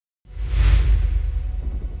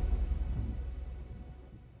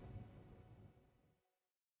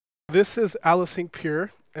This is AlloSync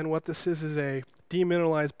Pure, and what this is a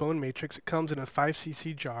demineralized bone matrix. It comes in a 5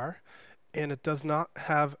 cc jar, and it does not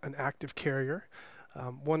have an active carrier.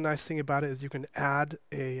 One nice thing about it is you can add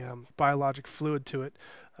a biologic fluid to it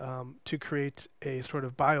to create a sort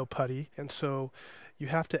of bio putty, and so you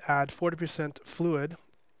have to add 40% fluid,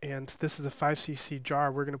 and this is a 5 cc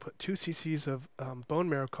jar. We're going to put 2 cc's of bone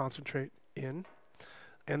marrow concentrate in,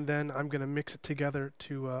 and then I'm going to mix it together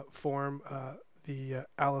to form the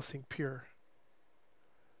AlloSync Pure.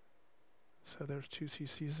 So there's 2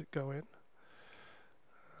 cc's that go in.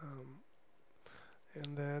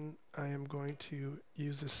 And then I am going to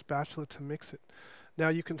use this spatula to mix it. Now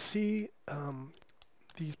you can see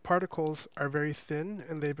these particles are very thin,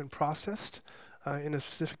 and they've been processed in a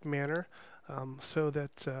specific manner so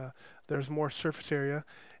that there's more surface area,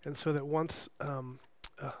 and so that once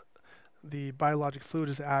the biologic fluid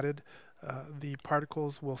is added, the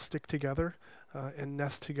particles will stick together and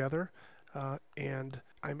nest together, and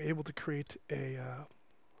I'm able to create a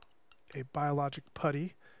biologic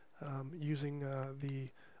putty using the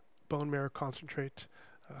bone marrow concentrate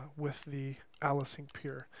with the AlloSync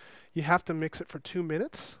Pure. You have to mix it for 2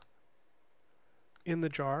 minutes in the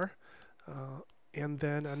jar, and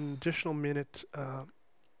then an additional minute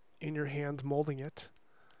in your hands molding it.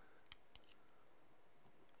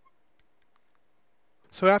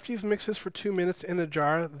 So after you've mixed this for 2 minutes in the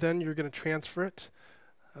jar, then you're going to transfer it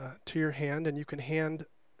to your hand, and you can hand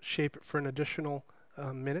shape it for an additional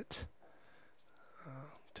minute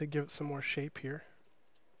to give it some more shape here.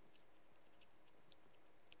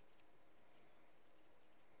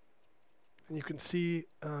 And you can see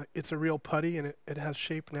it's a real putty, and it has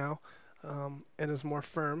shape now and is more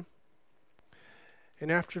firm.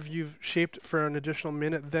 And after you've shaped it for an additional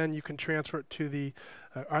minute, then you can transfer it to the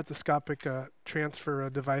arthroscopic transfer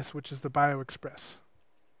device, which is the BioXpress.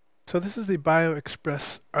 So this is the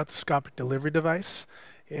BioXpress arthroscopic delivery device.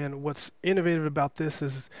 And what's innovative about this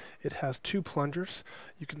is it has 2 plungers.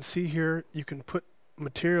 You can see here you can put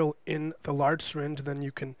material in the large syringe, then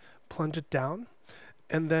you can plunge it down,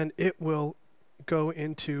 and then it will go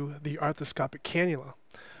into the arthroscopic cannula.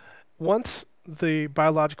 Once the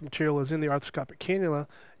biologic material is in the arthroscopic cannula,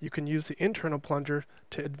 you can use the internal plunger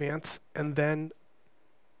to advance and then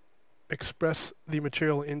express the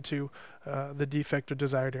material into the defect or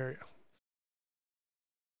desired area.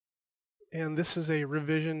 And this is a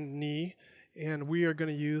revision knee, and we are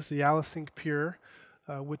going to use the AlloSync Pure,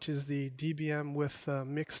 which is the DBM with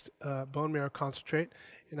mixed bone marrow concentrate,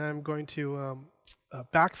 and I'm going to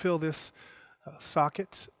backfill this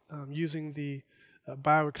socket using the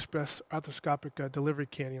BioXpress arthroscopic delivery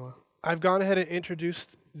cannula. I've gone ahead and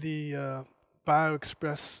introduced the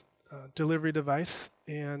BioXpress delivery device,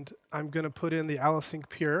 and I'm going to put in the AlloSync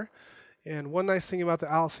Pure. And one nice thing about the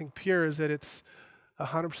AlloSync Pure is that it's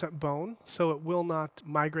 100% bone, so it will not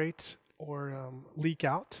migrate or leak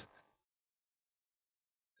out.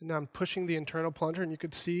 And now I'm pushing the internal plunger, and you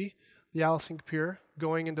can see the AlloSync Pure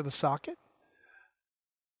going into the socket.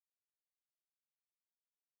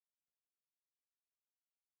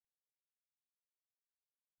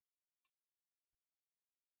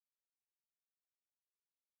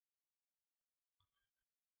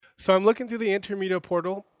 So I'm looking through the intermediate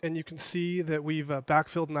portal, and you can see that we've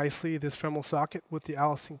backfilled nicely this femoral socket with the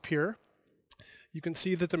AlloSync Pure. You can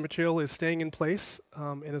see that the material is staying in place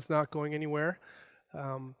and it's not going anywhere.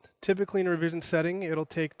 Typically in a revision setting, it'll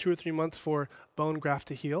take 2 or 3 months for bone graft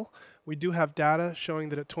to heal. We do have data showing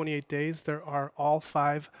that at 28 days, there are all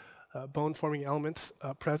 5 bone-forming elements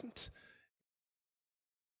present.